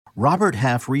Robert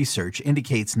Half research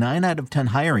indicates 9 out of 10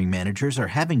 hiring managers are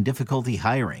having difficulty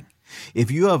hiring.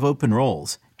 If you have open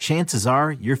roles, chances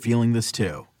are you're feeling this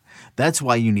too. That's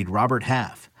why you need Robert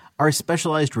Half. Our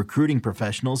specialized recruiting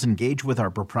professionals engage with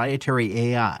our proprietary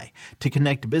AI to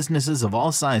connect businesses of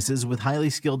all sizes with highly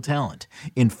skilled talent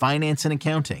in finance and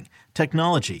accounting,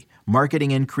 technology,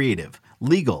 marketing and creative,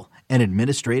 legal, and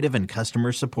administrative and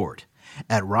customer support.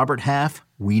 At Robert Half,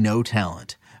 we know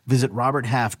talent. Visit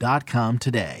roberthalf.com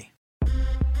today.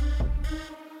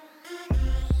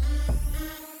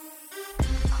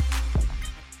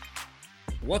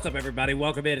 What's up, everybody?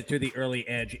 Welcome into the Early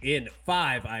Edge in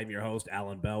 5. I'm your host,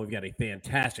 Alan Bell. We've got a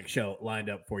fantastic show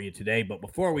lined up for you today. But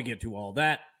before we get to all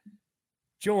that,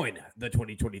 join the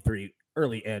 2023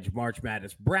 Early Edge March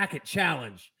Madness Bracket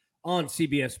Challenge on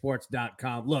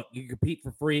CBSSports.com. Look, you can compete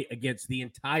for free against the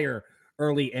entire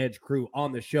Early Edge crew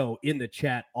on the show, in the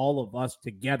chat, all of us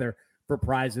together for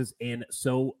prizes and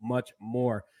so much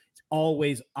more. It's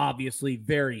always obviously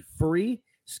very free.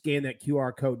 Scan that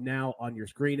QR code now on your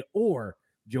screen or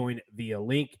join via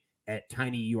link at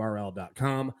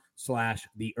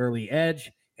tinyurl.com/theearlyedge.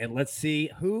 And let's see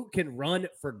who can run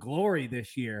for glory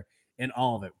this year in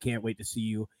all of it. Can't wait to see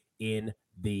you in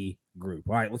the group.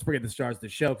 All right, let's bring in the stars of the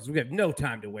show because we have no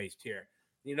time to waste here.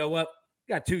 You know what?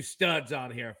 We got two studs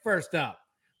on here. First up,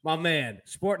 my man,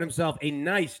 sporting himself a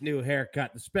nice new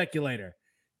haircut, the Speculator.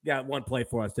 Got one play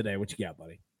for us today. What you got,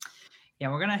 buddy?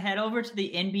 Yeah, we're going to head over to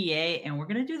the NBA, and we're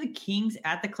going to do the Kings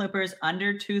at the Clippers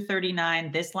under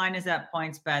 239. This line is at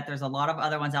PointsBet. There's a lot of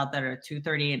other ones out there at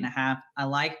 238.5. I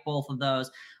like both of those.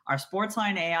 Our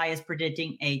Sportsline AI is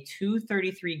predicting a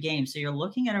 233 game. So you're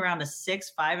looking at around a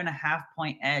 5.5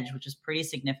 point edge, which is pretty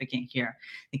significant here.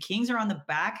 The Kings are on the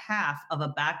back half of a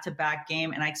back-to-back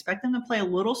game, and I expect them to play a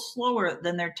little slower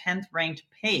than their 10th ranked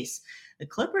pace. The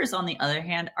Clippers, on the other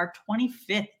hand, are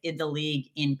 25th in the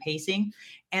league in pacing,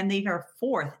 and they are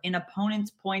 4th in opponents'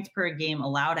 points per game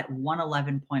allowed at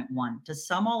 111.1. To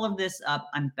sum all of this up,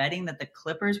 I'm betting that the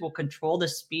Clippers will control the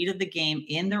speed of the game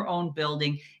in their own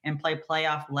building and play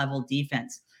playoff-level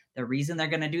defense. The reason they're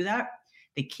going to do that?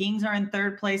 The Kings are in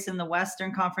 3rd place in the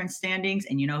Western Conference standings,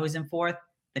 and you know who's in 4th?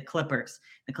 The Clippers.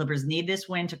 The Clippers need this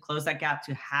win to close that gap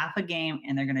to half a game,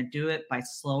 and they're going to do it by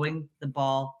slowing the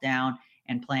ball down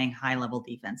and playing high-level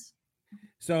defense.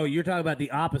 So you're talking about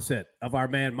the opposite of our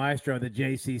man Maestro, the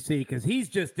JCC, because he's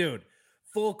just, dude,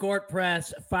 full court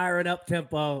press, firing up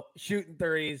tempo, shooting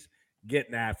threes,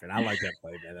 getting after it. I like that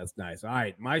play, man. That's nice. All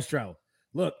right, Maestro.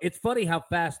 Look, it's funny how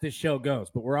fast this show goes,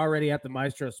 but we're already at the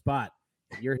Maestro spot.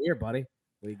 You're here, buddy.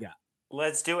 What do you got?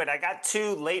 Let's do it. I got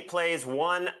 2 late plays.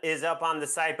 One is up on the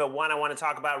site, but one I want to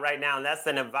talk about right now, and that's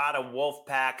the Nevada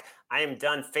Wolfpack. I am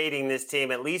done fading this team,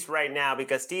 at least right now,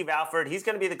 because Steve Alford, he's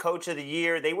going to be the coach of the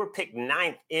year. They were picked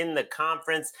 9th in the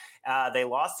conference. They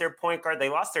lost their point guard. They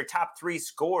lost their top 3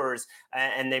 scorers,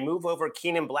 and they move over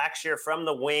Keenan Blackshear from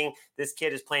the wing. This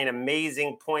kid is playing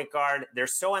amazing point guard. They're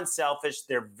so unselfish.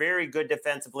 They're very good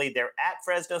defensively. They're at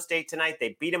Fresno State tonight.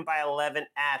 They beat them by 11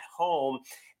 at home.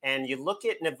 And you look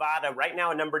at Nevada right now,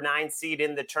 a number 9 seed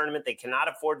in the tournament. They cannot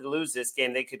afford to lose this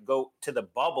game. They could go to the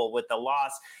bubble with the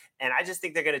loss. And I just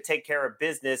think they're going to take care of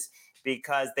business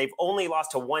because they've only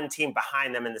lost to one team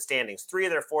behind them in the standings. 3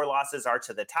 of their 4 losses are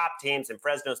to the top teams. And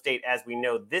Fresno State, as we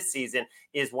know this season,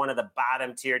 is one of the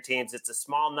bottom tier teams. It's a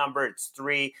small number. It's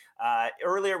 3.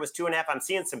 Earlier it was 2.5. I'm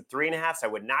seeing some 3.5. So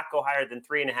I would not go higher than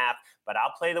 3.5. But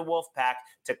I'll play the Wolfpack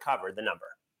to cover the number.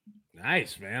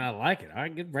 Nice, man. I like it. All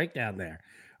right, good breakdown there.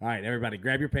 All right, everybody,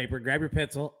 grab your paper, grab your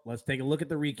pencil. Let's take a look at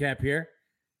the recap here.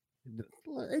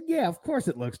 Yeah, of course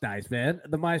it looks nice, man.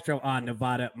 The Maestro on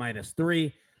Nevada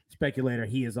 -3. Speculator,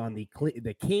 he is on the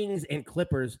Kings and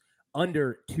Clippers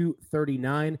under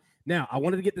 239. Now, I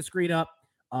wanted to get the screen up,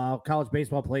 college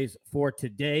baseball plays for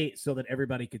today so that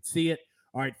everybody could see it.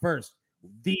 All right, first,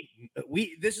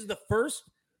 this is the first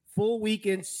full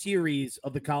weekend series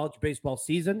of the college baseball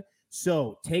season,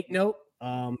 so take note.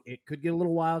 It could get a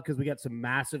little wild because we got some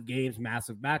massive games,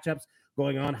 massive matchups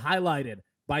going on, highlighted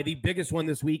by the biggest one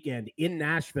this weekend in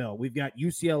Nashville. We've got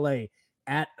UCLA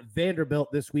at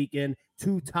Vanderbilt this weekend,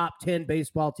 2 top 10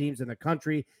 baseball teams in the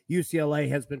country. UCLA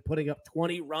has been putting up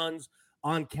 20 runs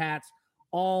on Cats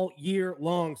all year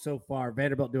long so far.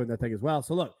 Vanderbilt doing their thing as well.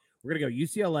 So look, we're going to go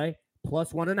UCLA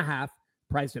plus 1.5,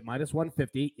 priced at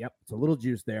 -150. Yep, it's a little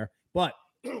juice there. But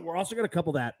we're also going to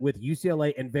couple that with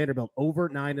UCLA and Vanderbilt over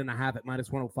 9.5 at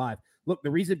 -105. Look, the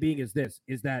reason being is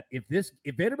that if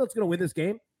Vanderbilt's going to win this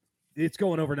game, it's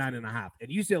going over 9.5,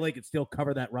 and UCLA could still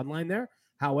cover that run line there.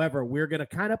 However, we're going to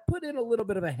kind of put in a little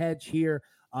bit of a hedge here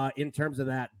in terms of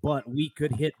that, but we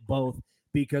could hit both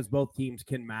because both teams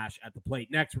can mash at the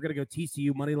plate. Next, we're going to go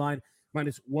TCU money line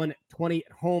minus 120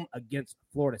 at home against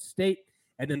Florida State.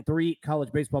 And then 3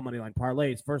 college baseball money line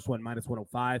parlays. First one, minus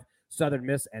 105, Southern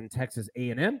Miss and Texas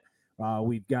A&M.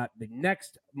 We've got the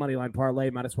next money line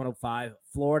parlay, minus 105,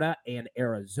 Florida and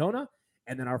Arizona.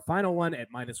 And then our final one at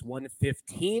minus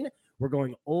 115, we're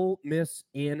going Ole Miss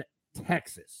in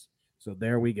Texas. So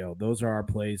there we go. Those are our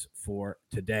plays for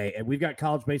today. And we've got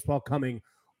college baseball coming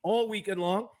all weekend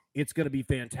long. It's going to be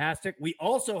fantastic. We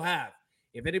also have,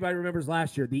 if anybody remembers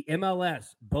last year, the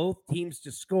MLS, both teams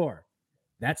to score.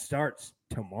 That starts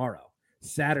tomorrow.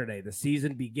 Saturday, the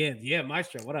season begins. Yeah,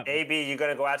 Maestro, what up? AB, you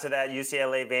going to go out to that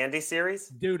UCLA Vandy series?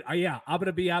 Dude, yeah, I'm going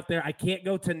to be out there. I can't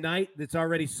go tonight. It's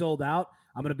already sold out.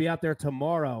 I'm going to be out there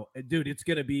tomorrow. Dude, it's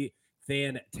going to be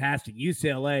fantastic.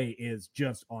 UCLA is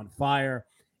just on fire.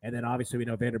 And then obviously we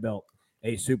know Vanderbilt,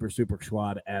 a super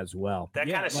squad as well. That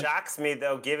kind of shocks me,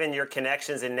 though, given your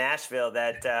connections in Nashville,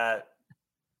 that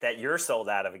you're sold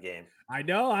out of a game. I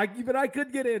know. I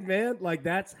could get in, man. Like,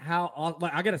 that's how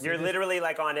I got to say. You're literally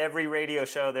like on every radio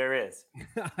show there is.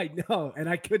 I know. And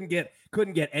I couldn't get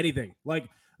anything. Like,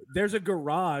 there's a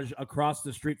garage across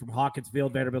the street from Hawkins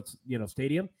Field, Vanderbilt,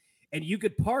 stadium, and you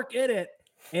could park in it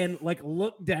and like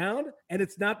look down, and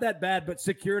it's not that bad, but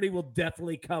security will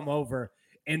definitely come over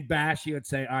and bash you and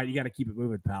say, all right, you got to keep it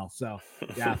moving, pal. So,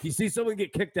 yeah, if you see someone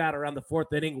get kicked out around the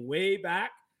 4th inning way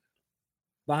back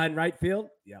behind right field,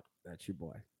 yep, that's your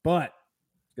boy. But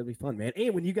it's going to be fun, man.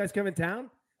 And when you guys come in town,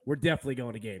 we're definitely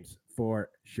going to games for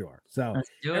sure. So, let's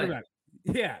do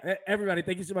it. Everybody,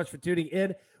 thank you so much for tuning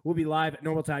in. We'll be live at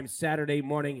normal time Saturday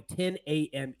morning, 10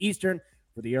 a.m. Eastern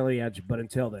for the early edge. But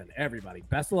until then, everybody,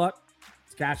 best of luck.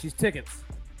 It's Cashy's Tickets.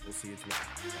 We'll see you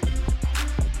tomorrow.